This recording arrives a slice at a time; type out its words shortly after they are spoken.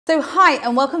So hi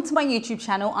and welcome to my YouTube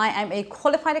channel. I am a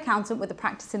qualified accountant with a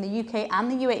practice in the UK and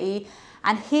the UAE,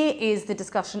 and here is the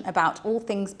discussion about all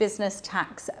things business,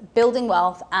 tax, building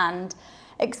wealth and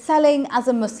excelling as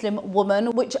a Muslim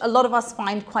woman, which a lot of us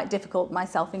find quite difficult,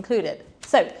 myself included.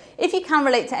 So if you can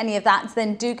relate to any of that,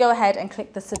 then do go ahead and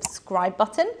click the subscribe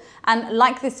button and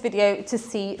like this video to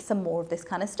see some more of this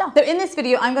kind of stuff. So in this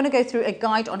video, I'm going to go through a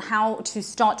guide on how to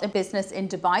start a business in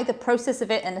Dubai, the process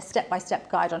of it, and a step-by-step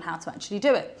guide on how to actually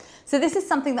do it. So this is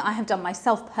something that I have done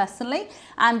myself personally.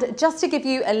 And just to give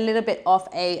you a little bit of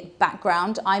a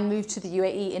background, I moved to the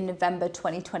UAE in November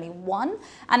 2021,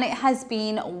 and it has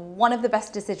been one of the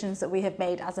best decisions that we have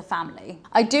made as a family.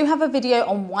 I do have a video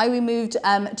on why we moved to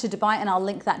Dubai, and I'll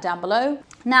link that down below.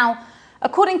 Now,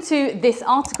 according to this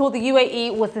article, the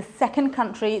UAE was the second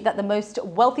country that the most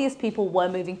wealthiest people were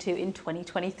moving to in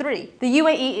 2023. The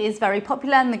UAE is very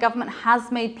popular, and the government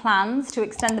has made plans to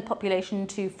extend the population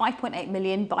to 5.8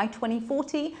 million by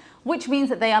 2040, which means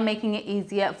that they are making it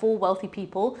easier for wealthy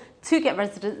people to get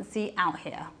residency out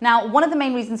here. Now, one of the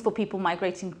main reasons for people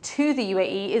migrating to the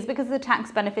UAE is because of the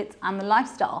tax benefits and the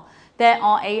lifestyle. There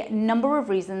are a number of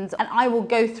reasons, and I will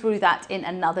go through that in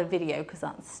another video because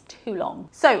that's too long.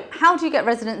 So how do you get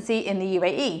residency in the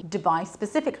UAE? Dubai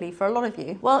specifically for a lot of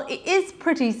you. Well, it is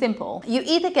pretty simple. You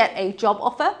either get a job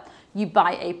offer, you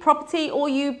buy a property, or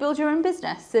you build your own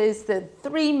business. There's the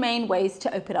three main ways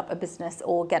to open up a business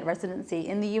or get residency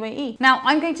in the UAE. Now,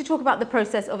 I'm going to talk about the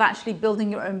process of actually building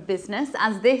your own business,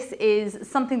 as this is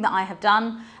something that I have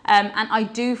done and I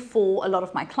do for a lot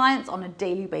of my clients on a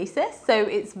daily basis, so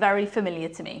it's very familiar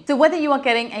to me. So whether you are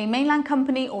getting a mainland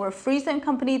company or a free zone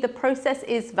company, the process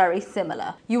is very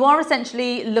similar. You are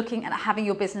essentially looking at having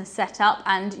your business set up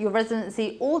and your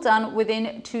residency all done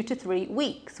within 2 to 3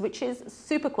 weeks, which is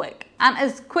super quick. And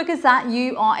as quick as that,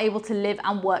 you are able to live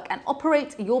and work and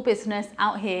operate your business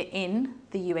out here in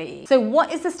the UAE. So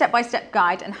what is the step-by-step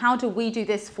guide and how do we do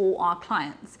this for our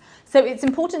clients? So it's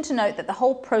important to note that the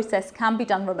whole process can be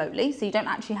done remotely, so you don't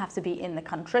actually have to be in the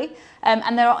country.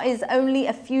 And there is only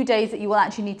a few days that you will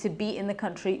actually need to be in the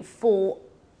country for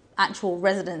actual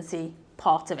residency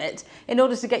part of it in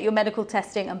order to get your medical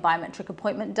testing and biometric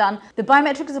appointment done. The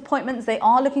biometric appointments, they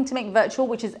are looking to make virtual,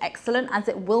 which is excellent as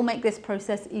it will make this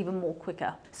process even more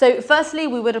quicker. So firstly,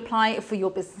 we would apply for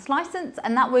your business license,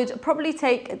 and that would probably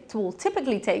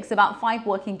typically takes about 5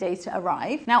 working days to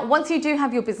arrive. Now, once you do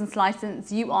have your business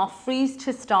license, you are free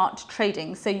to start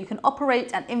trading, so you can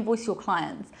operate and invoice your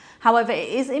clients. However, it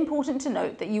is important to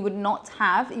note that you would not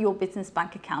have your business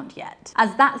bank account yet,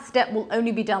 as that step will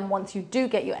only be done once you do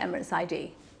get your Emirates ID.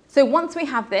 So once we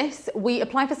have this, we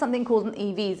apply for something called an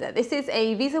e-visa. This is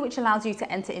a visa which allows you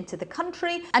to enter into the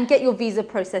country and get your visa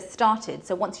process started.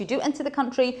 So once you do enter the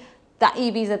country, that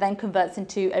e-visa then converts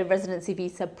into a residency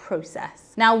visa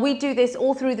process. Now, we do this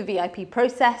all through the VIP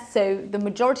process, so the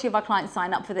majority of our clients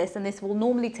sign up for this, and this will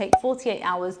normally take 48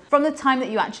 hours from the time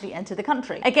that you actually enter the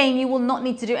country. Again, you will not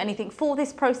need to do anything for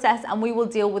this process, and we will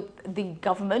deal with the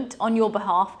government on your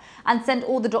behalf and send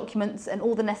all the documents and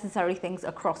all the necessary things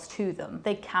across to them.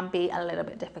 They can be a little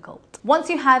bit difficult. Once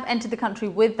you have entered the country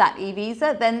with that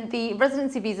e-visa, then the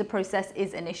residency visa process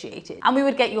is initiated, and we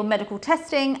would get your medical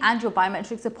testing and your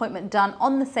biometrics appointment done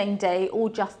on the same day or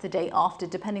just the day after,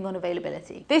 depending on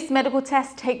availability. This medical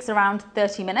test takes around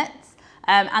 30 minutes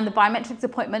and the biometrics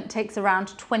appointment takes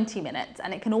around 20 minutes,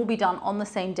 and it can all be done on the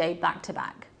same day back to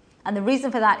back. And the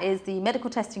reason for that is the medical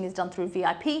testing is done through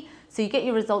VIP, so you get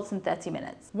your results in 30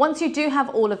 minutes. Once you do have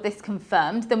all of this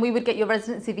confirmed, then we would get your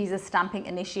residency visa stamping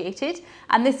initiated,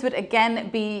 and this would again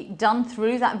be done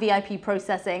through that VIP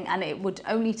processing, and it would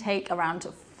only take around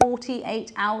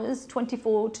 48 hours,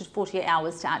 24 to 48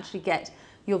 hours to actually get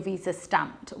your visa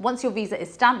stamped. Once your visa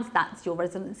is stamped, that's your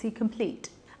residency complete.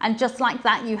 And just like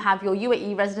that, you have your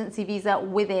UAE residency visa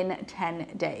within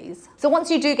 10 days. So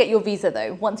once you do get your visa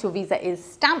though, once your visa is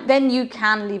stamped, then you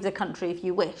can leave the country if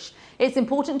you wish. It's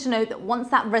important to know that once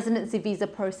that residency visa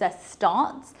process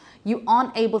starts, you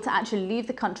aren't able to actually leave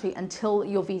the country until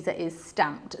your visa is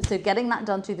stamped. So getting that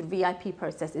done through the VIP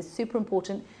process is super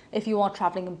important if you are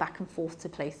traveling back and forth to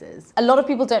places. A lot of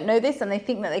people don't know this, and they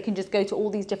think that they can just go to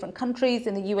all these different countries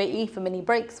in the UAE for mini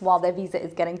breaks while their visa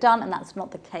is getting done, and that's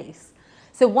not the case.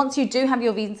 So once you do have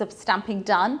your visa stamping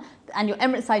done, and your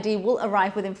Emirates ID will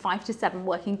arrive within 5 to 7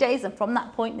 working days, and from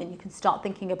that point then you can start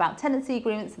thinking about tenancy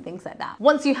agreements and things like that.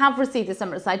 Once you have received this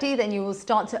Emirates ID, then you will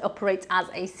start to operate as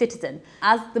a citizen,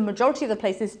 as the majority of the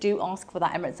places do ask for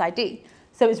that Emirates ID.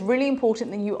 So it's really important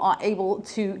that you are able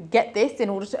to get this in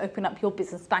order to open up your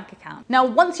business bank account. Now,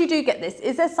 once you do get this,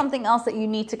 is there something else that you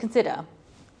need to consider?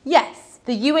 Yes.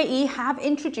 The UAE have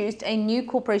introduced a new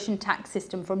corporation tax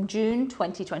system from June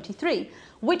 2023,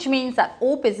 which means that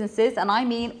all businesses, and I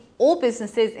mean all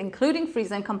businesses, including free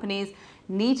zone companies,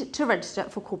 need to register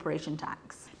for corporation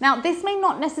tax. Now, this may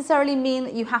not necessarily mean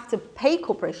that you have to pay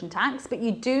corporation tax, but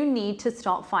you do need to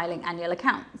start filing annual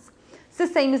accounts. It's the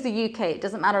same as the UK. It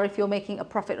doesn't matter if you're making a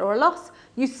profit or a loss,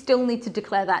 you still need to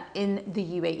declare that in the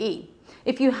UAE.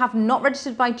 If you have not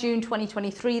registered by June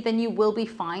 2023, then you will be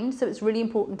fined. So it's really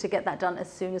important to get that done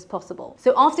as soon as possible.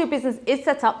 So after your business is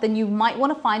set up, then you might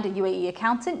want to find a UAE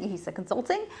accountant, Yahisa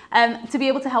Consulting, to be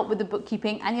able to help with the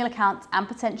bookkeeping, annual accounts, and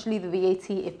potentially the VAT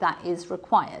if that is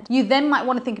required. You then might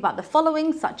want to think about the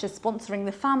following, such as sponsoring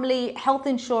the family, health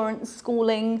insurance,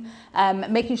 schooling,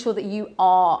 making sure that you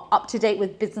are up to date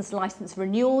with business license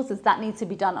renewals, as that needs to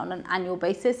be done on an annual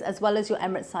basis, as well as your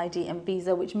Emirates ID and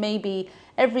visa, which may be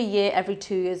every year, every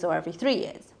 2 years, or every 3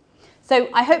 years. So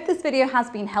I hope this video has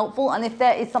been helpful, and if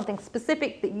there is something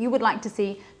specific that you would like to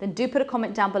see, then do put a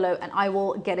comment down below and I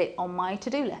will get it on my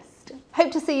to-do list.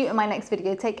 Hope to see you in my next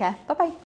video. Take care. Bye-bye.